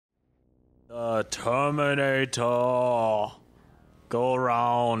The Terminator go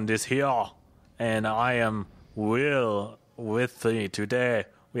round is here, and I am Will with me today.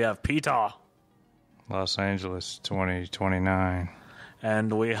 We have Peter. Los Angeles 2029.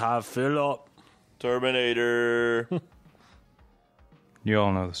 And we have Philip. Terminator. You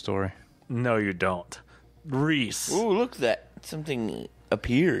all know the story. No, you don't. Reese. Ooh, look, that something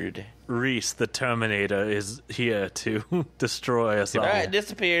appeared. Reese, the Terminator, is here to destroy us all. Alright,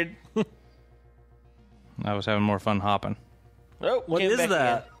 disappeared. I was having more fun hopping. Oh, What is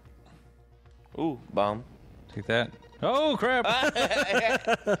that? Again. Ooh, bomb. Take that. Oh, crap.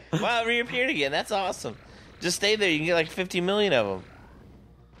 Wow, it reappeared again. That's awesome. Just stay there. You can get like 50 million of them.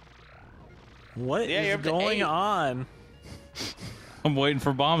 What Yeah, you're is up to going 8. on? I'm waiting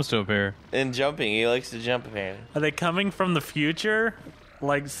for bombs to appear. And jumping. He likes to jump, apparently. Are they coming from the future?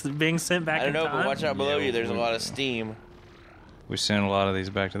 Like being sent back I don't in know, time? but watch out below Yeah, you. There's a lot of steam. We sent a lot of these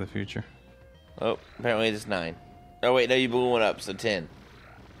back to the future. Oh, apparently it's 9. Oh, wait, no, you blew one up, so 10.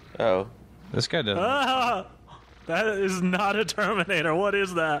 Oh. This guy doesn't. Ah, that is not a Terminator. What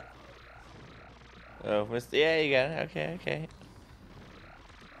is that? Oh, yeah, you got it. Okay.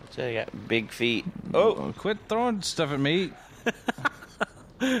 So you got big feet. Oh! Quit throwing stuff at me.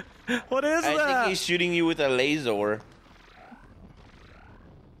 What is I that? think he's shooting you with a laser.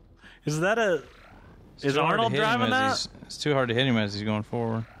 Is that a... It's Is too hard to Arnold hit him driving as that? It's too hard to hit him as he's going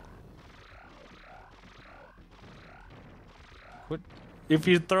forward. Quit. If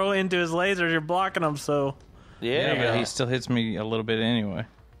you throw into his lasers, you're blocking him, so... Yeah, Yeah, but he still hits me a little bit anyway.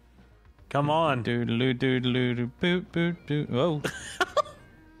 Come on. Doodaloo, doodaloo, boot, boot, boot. Whoa.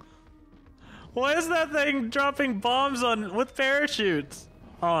 Why is that thing dropping bombs on with parachutes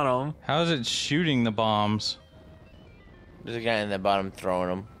on them? How is it shooting the bombs? There's a guy in the bottom throwing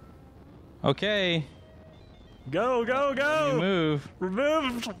them. Okay. Go, go, You go!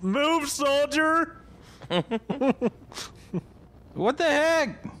 move. Move, soldier! What the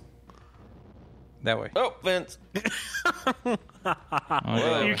heck? That way. Oh, Vince.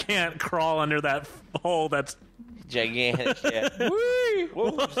 Okay. You can't crawl under that hole that's... Gigantic. Yeah. Whee!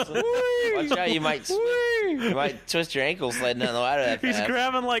 Whoa. Watch out, you might twist your ankle sliding down the ladder that He's fast.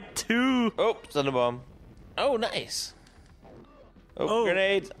 grabbing like 2... Oh, thunder bomb. Oh, nice. Oh, Oh.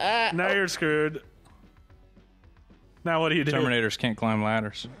 grenades. Ah. Now you're screwed. Now what do you do? Terminators can't climb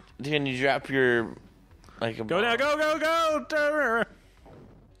ladders. Can you drop your... like a Go bomb? now, go, go, go! Turner!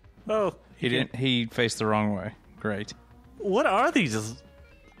 Oh. He didn't. He faced the wrong way. Great. What are these?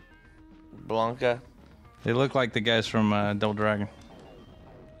 Blanca. They look like the guys from Double Dragon.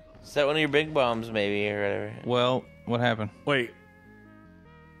 Is that one of your big bombs, maybe, or whatever? Well, what happened? Wait.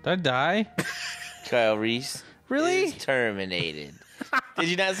 Did I die? Kyle Reese. Really? Is terminated. Did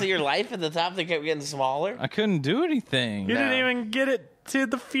you not see your life at the top that kept getting smaller? I couldn't do anything. You didn't even get it to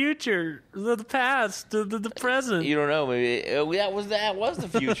the future, the past, to the present. You don't know. Maybe that was the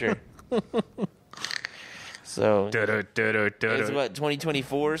future. So it's about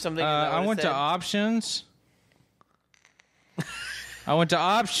 2024 or something. Is that what I it went to said? options. I went to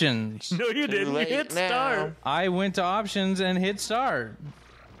options. No, you didn't. You late hit now. start. I went to options and hit start.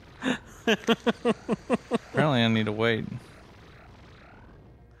 Apparently, I need to wait.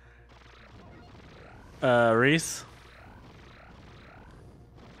 Reese,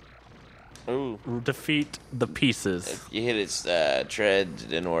 Ooh, defeat the pieces. you hit its tread,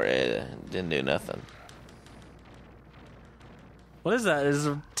 didn't work. It didn't do nothing. What is that? Is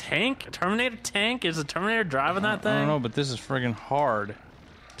it a tank? A Terminator tank? Is a Terminator driving that thing? I don't know, but this is friggin' hard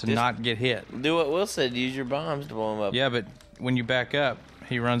to Just- not get hit. Do what Will said. Use your bombs to blow him up. Yeah, but when you back up,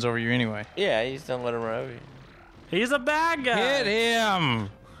 he runs over you anyway. Yeah, you just don't let him run over you. He's a bad guy. Hit him!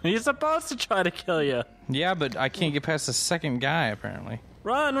 He's supposed to try to kill you. Yeah, but I can't get past the second guy, apparently.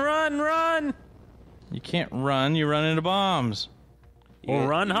 Run, run, run! You can't run, you run into bombs. Or You-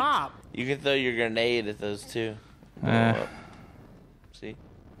 run, hop. You can throw your grenade at those two. Blow 'em up. See?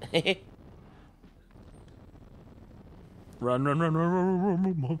 Run, run, run, run, run, run,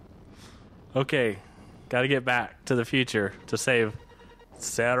 run, run. Okay, gotta get back to the future to save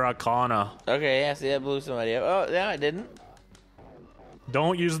Sarah Connor. Okay, yeah, see, that blew somebody up. Oh, no, I didn't.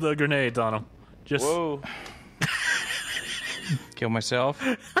 Don't use the grenades on him. Just Whoa. Kill myself.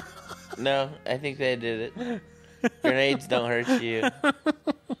 No, I think they did it. Grenades don't hurt you.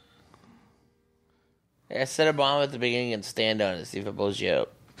 Yeah, set a bomb at the beginning and stand on it, see if it blows you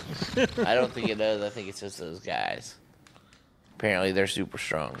up. I don't think it does. I think it's just those guys. Apparently, they're super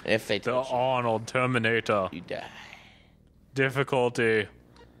strong. If they the touch you, Arnold Terminator. you die. Difficulty.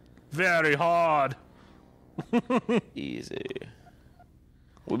 Very hard. Easy.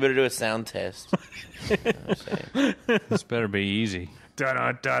 We better do a sound test. This better be easy.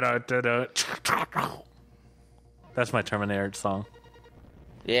 Da-da-da-da-da-da. That's my Terminator song.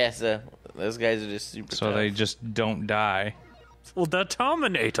 Yeah, so those guys are just super So tough. they just don't die. Well, the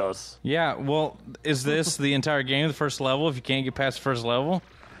Terminators. Yeah, well, is this the entire game, the first level, if you can't get past the first level?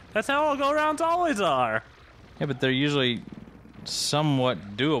 That's how all go-rounds always are. Yeah, but they're usually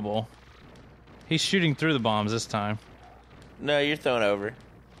somewhat doable. He's shooting through the bombs this time. No, you're thrown over.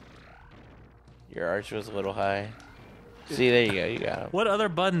 Your arch was a little high. See, there you go. You got him. What other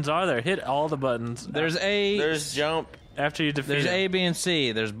buttons are there? Hit all the buttons. There's jump. After you defeat There's him. A, B, and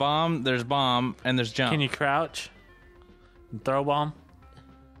C. There's bomb, and there's jump. Can you crouch? And throw a bomb?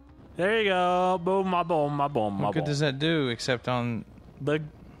 There you go. Boom, my boom, my boom, my What good boom. does that do except on... The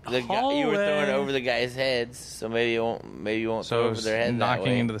The guy, you were throwing hallway. over the guys' heads, so maybe you won't throw So over it's their head that knocking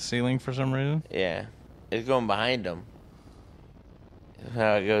way. into the ceiling for some reason? Yeah, it's going behind them. That's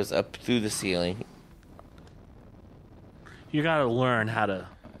how it goes up through the ceiling. You gotta learn how to.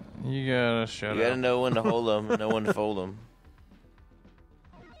 You gotta shut You gotta up. know when to hold them and know when to fold them.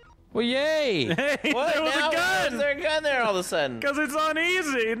 Well, yay! Hey, What? there was Now a why is gun! there a gun there all of a sudden? Because it's on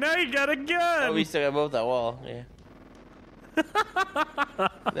easy. Now you got a gun. Oh, we still got both that wall. Yeah.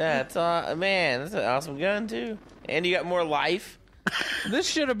 That's man. That's an awesome gun too. And you got more life. This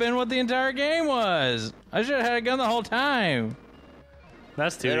should have been what the entire game was. I should have had a gun the whole time.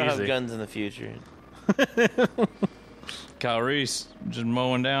 That's too They don't easy. have guns in the future. Kyle Reese just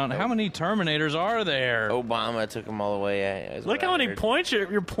mowing down. How many Terminators are there? Obama took them all away. Is Look what how I many heard. points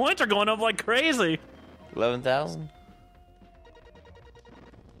your points are going up like crazy. 11,000.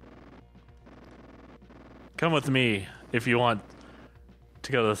 Come with me if you want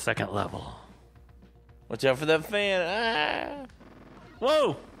to go to the second level. Watch out for that fan.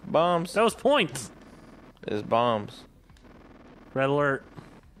 Whoa! Bombs. That was points. There's bombs. Red alert.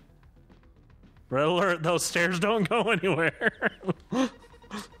 Red alert, those stairs don't go anywhere.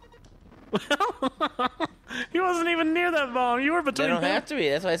 He wasn't even near that bomb. You were They between don't him. have to be.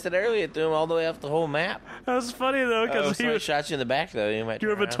 That's why I said earlier, threw them all the way off the whole map. That was funny though, Oh, because somebody shot you in the back though. You might you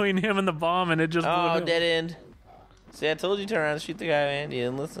were turn around. between him and the bomb, and it just blew Oh, him. dead end. See, I told you to turn around and shoot the guy, man. You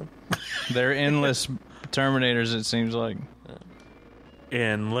didn't listen. They're endless Terminators, it seems like.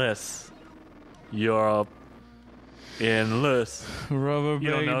 Endless. Europe. Endless. Rubber You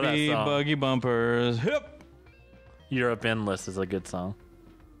don't know that baby, song. buggy bumpers. Hip. Europe Endless is a good song.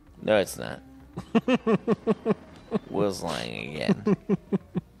 No, it's not. Will's lying again.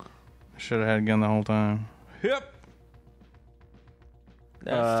 Should have had a gun the whole time. Hip.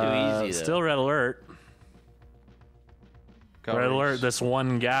 That's too easy, though. Still red alert. Kyle Red Reese. alert, this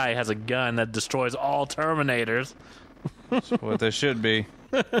one guy has a gun that destroys all Terminators. That's what they should be.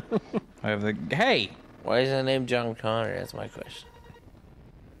 I have the... Hey! Why is that name John Connor? That's my question.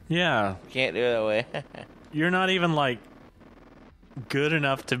 Yeah. Can't do it that way. You're not even, like, good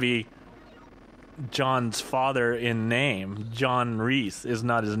enough to be John's father in name. John Reese is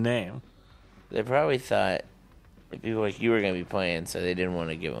not his name. They probably thought people like you were going to be playing, so they didn't want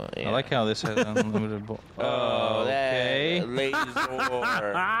to give them. I like how this has unlimited... Oh, okay. that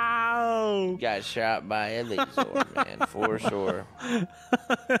laser. Ow! Got shot by a laser, man, for sure.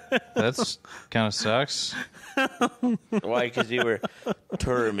 That's kind of sucks. Why? Because you were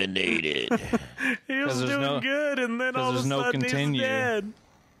terminated. He was 'Cause there's doing no- good, and then 'cause all of a there's no sudden continue. he's dead.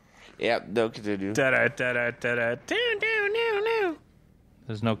 Yep, no continue. Da-da-da-da-da-da. Do-do-do-do.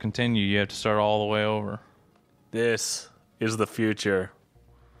 There's no continue. You have to start all the way over. This is the future.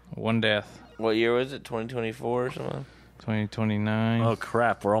 One death. What year was it? 2024 or something? 2029. Oh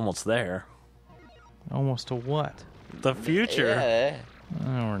crap, we're almost there. Almost to what? The future. Yeah.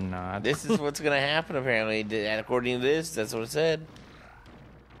 No, we're not. This is what's going to happen, apparently. And according to this, that's what it said.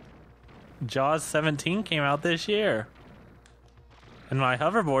 Jaws 17 came out this year. And my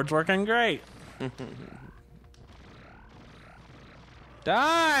hoverboard's working great.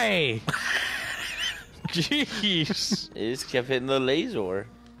 Die! Jeez. It just kept hitting the laser.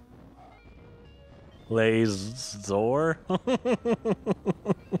 Laser?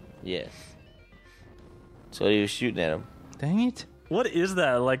 Yes. So he was shooting at him. Dang it. What is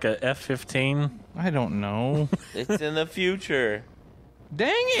that? Like a F-15? I don't know. It's in the future.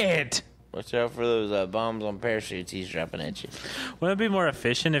 Dang it! Watch out for those bombs on parachutes he's dropping at you. Wouldn't it be more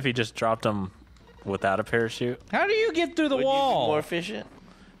efficient if he just dropped them without a parachute? How do you get through the Would you be wall? more efficient?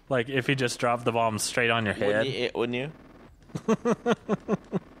 Like if he just dropped the bomb straight on your head? Wouldn't you?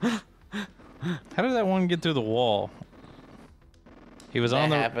 How did that one get through the wall? He was That on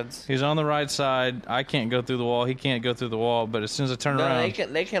the happens. He's on the right side. I can't go through the wall. He can't go through the wall. But as soon as I turn No, around,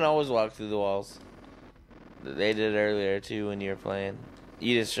 they can always walk through the walls. They did earlier too when you were playing.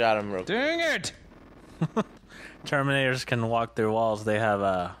 You just shot him real quick. dang it! Terminators can walk through walls. They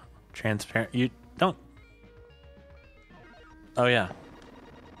have transparent. You don't. Oh yeah.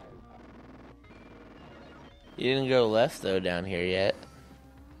 You didn't go left though down here yet.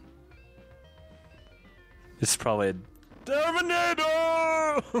 It's probably a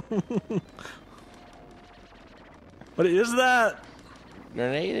Terminator. What is that?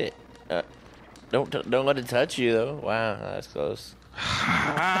 Grenade it. Don't let it touch you though. Wow, that's close.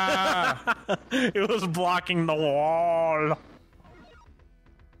 It was blocking the wall.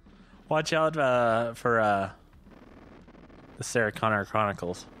 Watch out for the Sarah Connor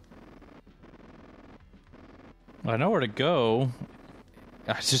Chronicles. I know where to go.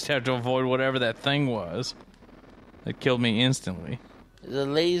 I just have to avoid whatever that thing was that killed me instantly. It's a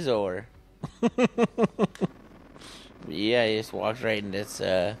laser. Yeah, he just walked right in this.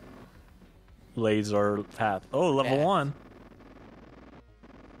 Laser path. Oh, level Yeah. 1.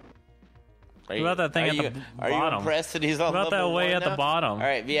 What about that thing at the Are you bottom? impressed that he's on What about level that way 1 at the now? bottom? All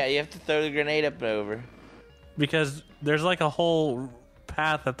right, yeah, you have to throw the grenade up and over. Because there's like a whole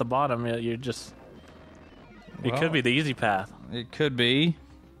path at the bottom. You just. It Well, could be the easy path. It could be.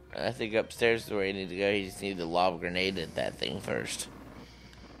 I think upstairs is where you need to go. You just need to lob a grenade at that thing first.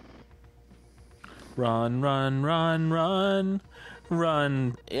 Run, run, run, run,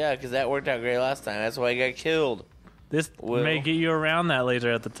 run. Yeah, because that worked out great last time. That's why I got killed. This Will. may get you around that laser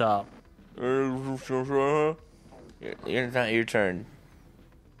at the top. You're not your turn.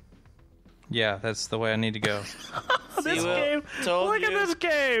 Yeah, that's the way I need to go. This Will, game. told Look at you. this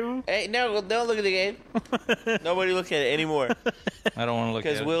game. Hey, no, don't look at the game. Nobody look at it anymore. I don't want to look at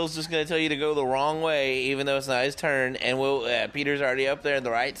Because it. Will's just going to tell you to go the wrong way, even though it's not his turn. And Peter's already up there in the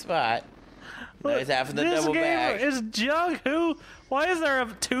right spot. Now he's having to This double game back. is junk. Why is there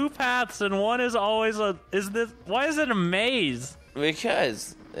 2 paths and one is always a? Why is it a maze?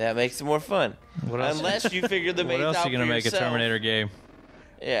 Because that makes it more fun. What else? Unless you figure the maze What else out are you gonna for make yourself. a Terminator game?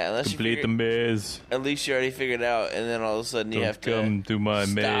 Yeah, unless you Complete figure, the maze. at least you already figured it out, and then all of a sudden you have to come through my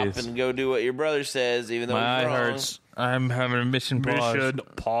stop maze. and go do what your brother says, even though My he's eye wrong. hurts. I'm having a mission pause. Mission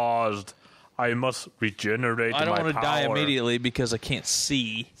paused. I must regenerate. I don't my want to die power. immediately because I can't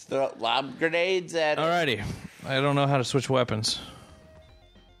see. Throw lob grenades at it. Alrighty. I don't know how to switch weapons.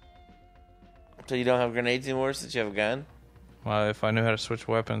 So you don't have grenades anymore since you have a gun? Well, if I knew how to switch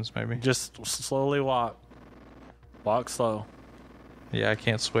weapons, maybe. Just slowly walk. Walk slow. Yeah, I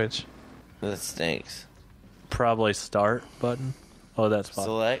can't switch. That stinks. Probably start button. Oh, that's fine.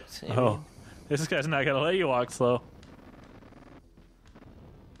 Select. you Oh, mean? this guy's not gonna let you walk slow.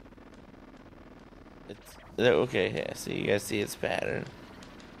 Okay, yeah, so you guys see its pattern.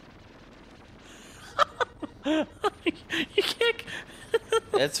 You can't.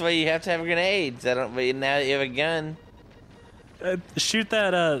 That's why you have to have grenades. But now that you have a gun. Shoot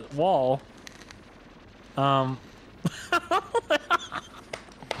that wall.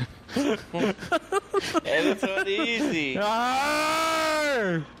 Hey, that's not easy.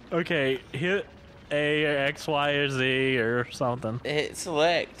 Arr! Okay, hit A or X, Y, or Z or something. Hit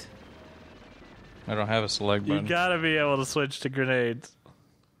select. I don't have a select You button. gotta be able to switch to grenades.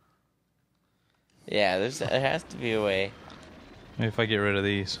 Yeah, there has to be a way. Maybe if I get rid of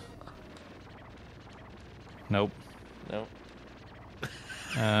these. Nope. No.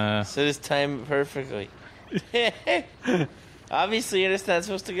 Uh, So just time it perfectly. Obviously, you're just not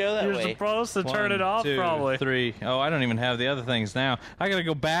supposed to go that You're way. supposed to turn 1, it off, 2, probably. 3. Oh, I don't even have the other things now. I gotta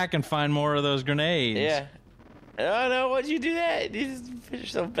go back and find more of those grenades. Yeah. Oh no, why'd you do that? You just put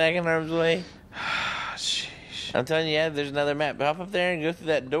yourself back in harm's way. Ah, sheesh. I'm telling you, yeah, there's another map. Hop up there and go through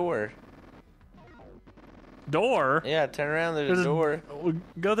that door. Door? Yeah, turn around, there's a There's- door.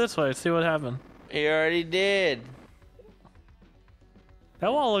 Go this way, see what happened. He already did.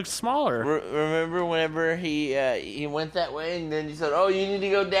 That wall looks smaller. Remember whenever he went that way and then he said, oh, you need to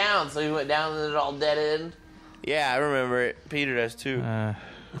go down. So he went down and it all dead end. Yeah, I remember it. Peter does too. Where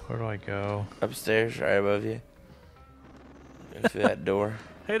do I go? Upstairs, right above you. Go through that door.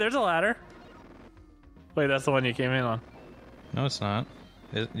 Hey, there's a ladder. Wait, that's the one you came in on. No, it's not.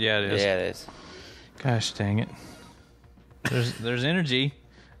 Yeah, it is. Yeah, it is. Gosh dang it. There's energy.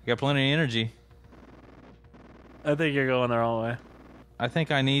 I got plenty of energy. I think you're going the wrong way. I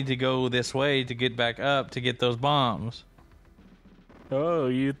think I need to go this way to get back up to get those bombs. Oh,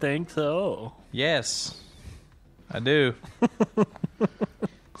 you think so? Yes, I do.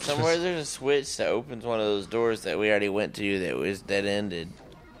 Somewhere there's a switch that opens one of those doors that we already went to that was dead ended.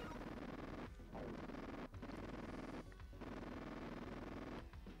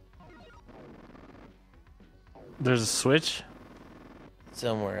 There's a switch?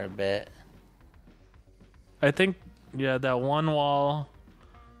 Somewhere, I bet. I think, yeah, that one wall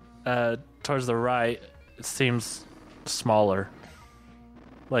towards the right it seems smaller.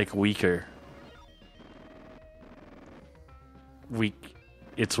 Like weaker. Weak.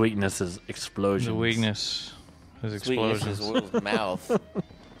 Its weakness is explosions. The weakness is Its weakness explosions. is Will's mouth.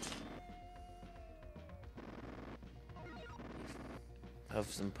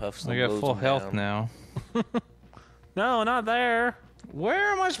 Puffs and puffs. I and got blows full him health down. now. No, not there.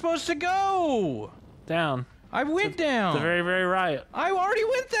 Where am I supposed to go? Down. I went down. The very, very right. I already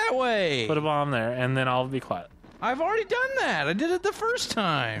went that way. Put a bomb there, and then I'll be quiet. I've already done that. I did it the first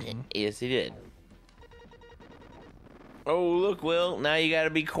time. Yes, he did. Oh, look, Will. Now you gotta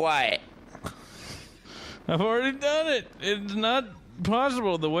be quiet. I've already done it. It's not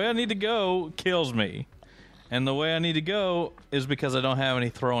possible. The way I need to go kills me. And the way I need to go is because I don't have any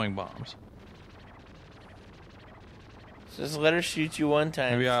throwing bombs. Just let her shoot you one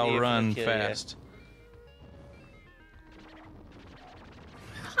time. Maybe see I'll if it'll run kill fast.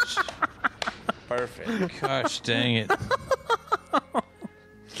 ya. Perfect. Gosh dang it.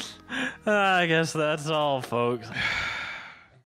 I guess that's all, folks.